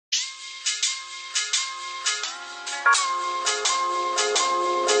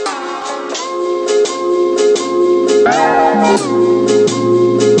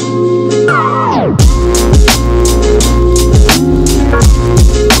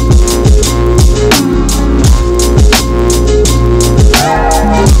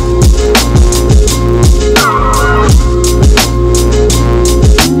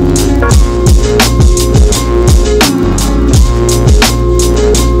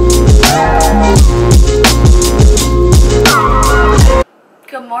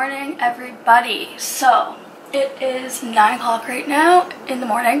Everybody, so it is 9 o'clock right now in the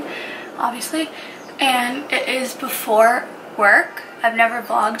morning, obviously, and it is before work. I've never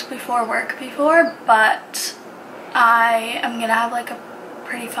vlogged before work before, but I am gonna have like a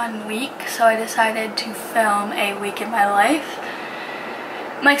pretty fun week, so I decided to film a week in my life.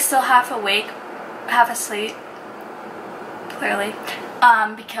 I'm like still half awake, half asleep, clearly,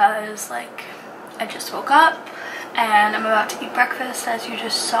 because like I just woke up and I'm about to eat breakfast. As you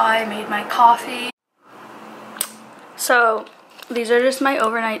just saw, I made my coffee. So these are just my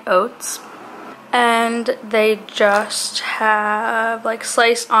overnight oats, and they just have like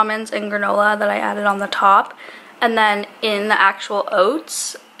sliced almonds and granola that I added on the top, and then in the actual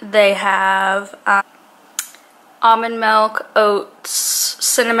oats they have almond milk, oats,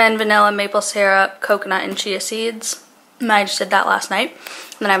 cinnamon, vanilla, maple syrup, coconut, and chia seeds. And I just did that last night.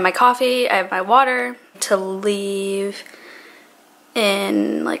 And then I have my coffee, I have my water. To leave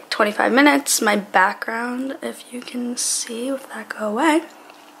in like 25 minutes. My background, if you can see, if that go away,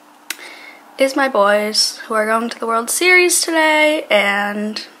 is my boys who are going to the World Series today,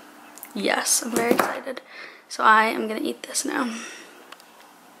 and yes, I'm very excited. So I am gonna eat this now.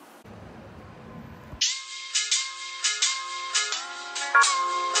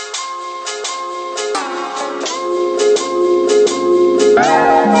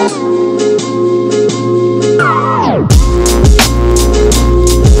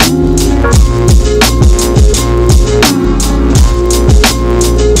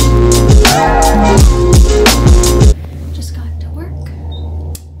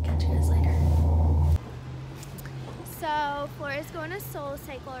 Going to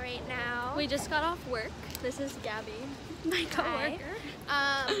Soulcycle right now. We just got off work. This is Gabby, my coworker.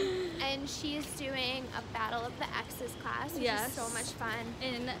 And she's doing a Battle of the Exes class, which is so much fun.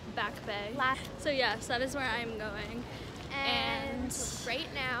 In Back Bay. So yes, that is where I'm going. And right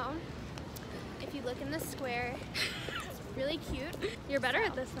now, if you look in the square, it's really cute. You're better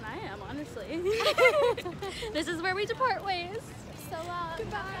at this than I am, honestly. This is where we depart ways. So long.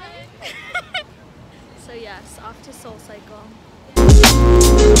 Goodbye. So yes, off to Soulcycle.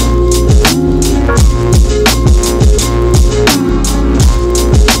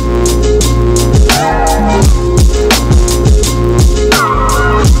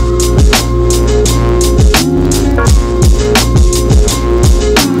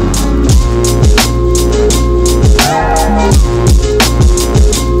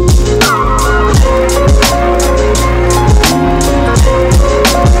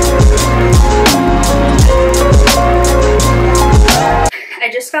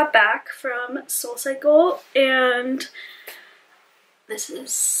 Got back from Soulcycle, and this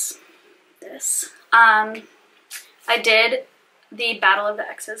is this. I did the Battle of the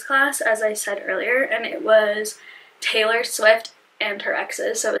Exes class, as I said earlier, and it was Taylor Swift and her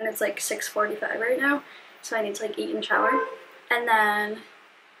exes. So and it's like 6:45 right now, so I need to like eat and shower, and then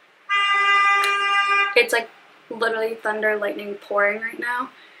it's like literally thunder, lightning pouring right now.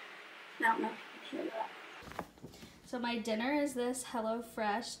 I don't know if you can hear that. So my dinner is this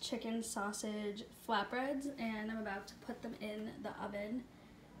HelloFresh chicken sausage flatbreads, and I'm about to put them in the oven,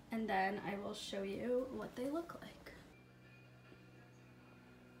 and then I will show you what they look like.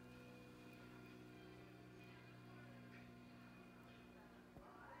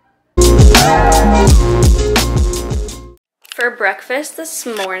 For breakfast this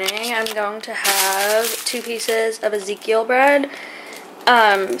morning, I'm going to have 2 pieces of Ezekiel bread,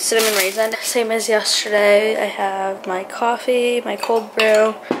 cinnamon raisin, same as yesterday. I have my coffee, my cold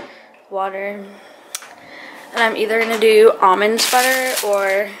brew, water, and I'm either going to do almond butter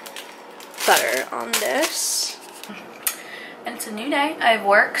or butter on this. And it's a new day. I have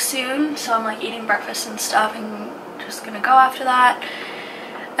work soon, so I'm like eating breakfast and stuff and just going to go after that.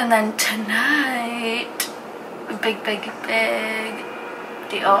 And then tonight, big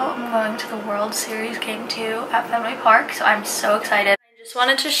deal, I'm going to the World Series Game 2 at Fenway Park, so I'm so excited. I just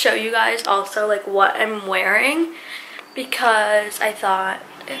wanted to show you guys also like what I'm wearing, because I thought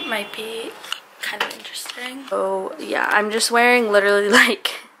it might be kind of interesting. So yeah, I'm just wearing literally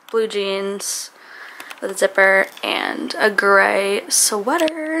like blue jeans with a zipper and a gray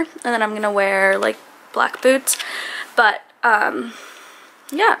sweater, and then I'm gonna wear like black boots. But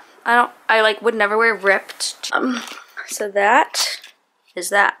yeah, I like would never wear ripped. So that is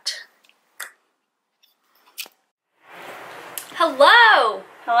that. Hello!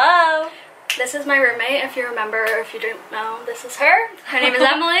 Hello! This is my roommate, if you remember, if you didn't know, this is her. Her name is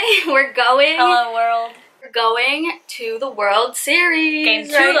Emily. We're going... Hello, world. We're going to the World Series. Game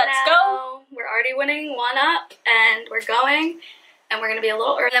 2, right let's now. go! We're already winning 1-up, and we're going, and we're gonna be a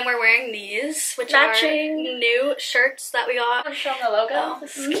little early. Then we're wearing these, which matching are new shirts that we got. I'm showing the logo.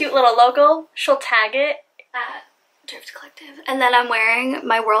 This is cute little logo. She'll tag it. At Drift Collective. And then I'm wearing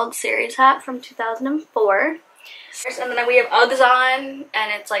my World Series hat from 2004. And then we have Uggs on,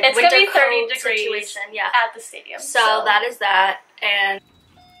 and it's like it's winter gonna be 30 coat degrees situation. Yeah. at the stadium. So that is that, and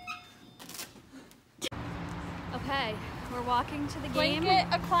Okay, we're walking to the game.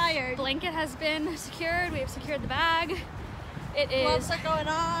 Blanket acquired. Blanket has been secured. We have secured the bag. It is Gloves are going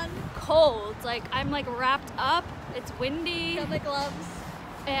on. cold. Like I'm like wrapped up. It's windy. Got my gloves.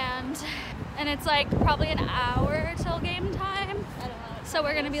 And it's like probably an hour till game time. I don't know. So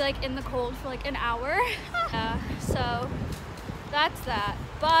we're gonna be like in the cold for like an hour. So that's that.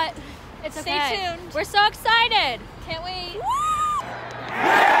 But it's okay. Stay tuned. We're so excited. Can't wait.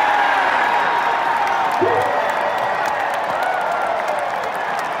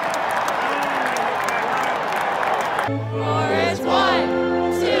 It's 1,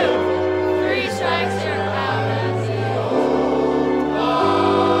 2, 3 strikes, you're out at the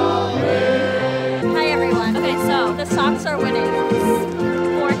Hi everyone. Okay, so The Sox are winning.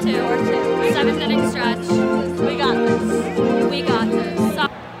 4-2. 7th inning stretch. We got this. We got this. So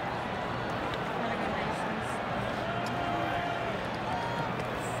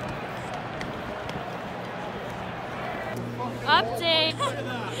update.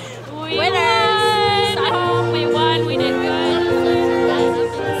 We Winners. won. We won. We did good.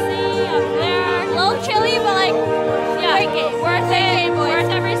 See up there. A little chilly, but like, Yeah, great game. worth Great it. game, boys. Worth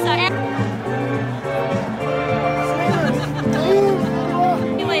every second.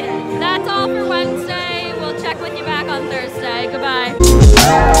 See you later. That's all for Wednesday. We'll check with you back on Thursday. Goodbye.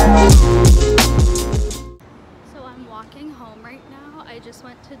 So I'm walking home right now. I just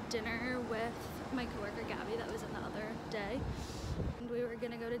went to dinner with my coworker Gabby that was in the other day. And we were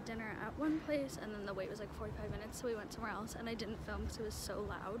gonna go to dinner at one place and then the wait was like 45 minutes, so we went somewhere else, and I didn't film because it was so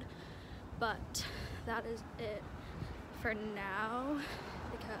loud. But that is it for now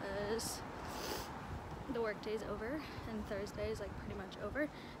because the work day's over and Thursday is like pretty much over.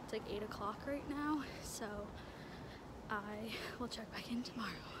 It's like 8 o'clock right now, so I will check back in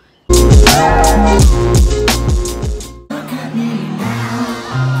tomorrow.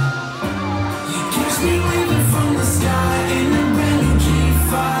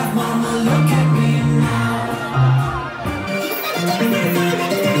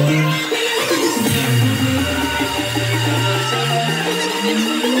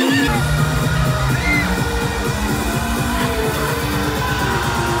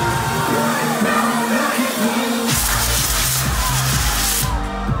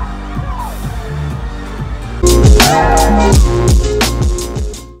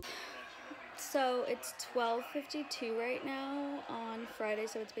 So it's 12:52 right now on Friday,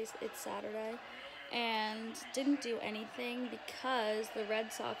 so it's Saturday, and didn't do anything because the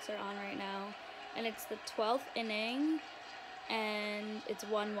Red Sox are on right now, and it's the 12th inning, and it's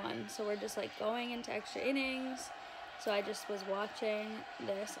 1-1, so we're just like going into extra innings. So I just was watching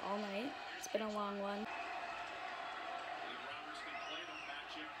this all night. It's been a long one.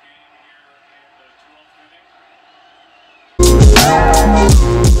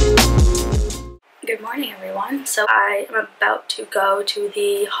 Good morning, everyone. So I am about to go to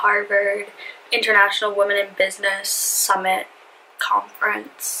the Harvard International Women in Business Summit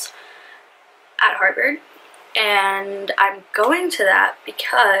Conference at Harvard, and I'm going to that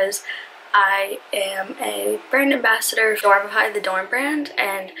because I am a brand ambassador for Dormify, the Dorm brand,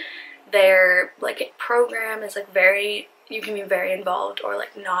 and their like program is like you can be very involved or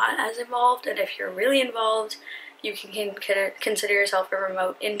like not as involved, and if you're really involved, you can consider yourself a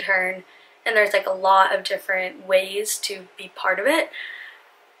remote intern. And there's like a lot of different ways to be part of it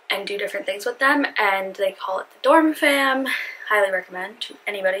and do different things with them, and they call it the Dorm Fam. Highly recommend to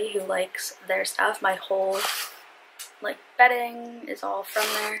anybody who likes their stuff. My whole like bedding is all from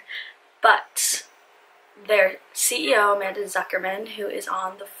there. But their CEO, Amanda Zuckerman, who is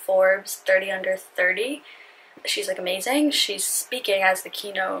on the Forbes 30 Under 30, she's like amazing. She's speaking as the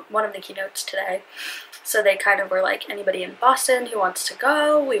keynote, one of the keynotes today. So they kind of were like, anybody in Boston who wants to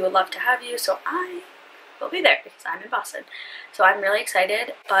go, we would love to have you. So I will be there because I'm in Boston. So I'm really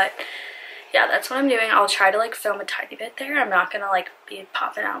excited. But yeah, that's what I'm doing. I'll try to like film a tiny bit there. I'm not gonna like be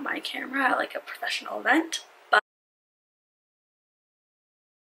popping out my camera at like a professional event, but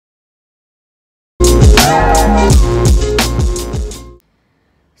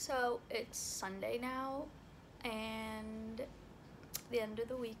so it's Sunday now, and the end of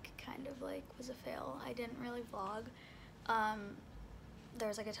the week kind of like was a fail. I didn't really vlog.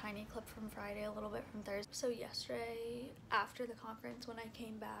 There's like a tiny clip from Friday, a little bit from Thursday. So yesterday after the conference, when I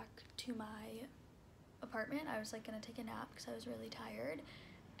came back to my apartment, I was like gonna take a nap because I was really tired,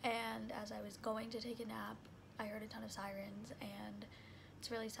 and as I was going to take a nap, I heard a ton of sirens, and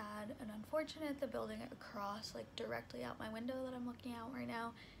it's really sad and unfortunate. The building across, like directly out my window that I'm looking out right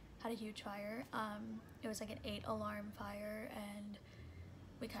now, had a huge fire. It was like an 8-alarm fire, and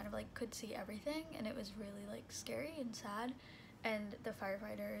we kind of like could see everything, and it was really like scary and sad. And the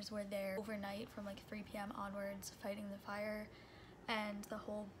firefighters were there overnight from like 3 p.m. onwards fighting the fire, and the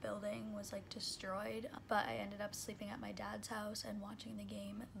whole building was like destroyed. But I ended up sleeping at my dad's house and watching the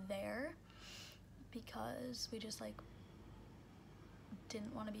game there because we just like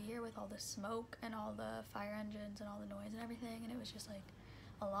didn't want to be here with all the smoke and all the fire engines and all the noise and everything, and it was just like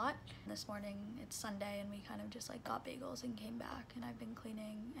a lot. This morning, it's Sunday, and we kind of just like got bagels and came back, and I've been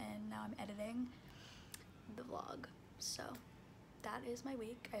cleaning, and now I'm editing the vlog. So that is my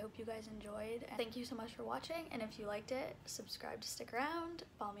week. I hope you guys enjoyed, and thank you so much for watching, and if you liked it, subscribe to stick around,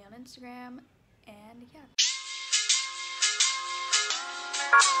 follow me on Instagram, and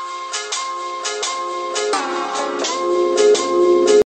yeah.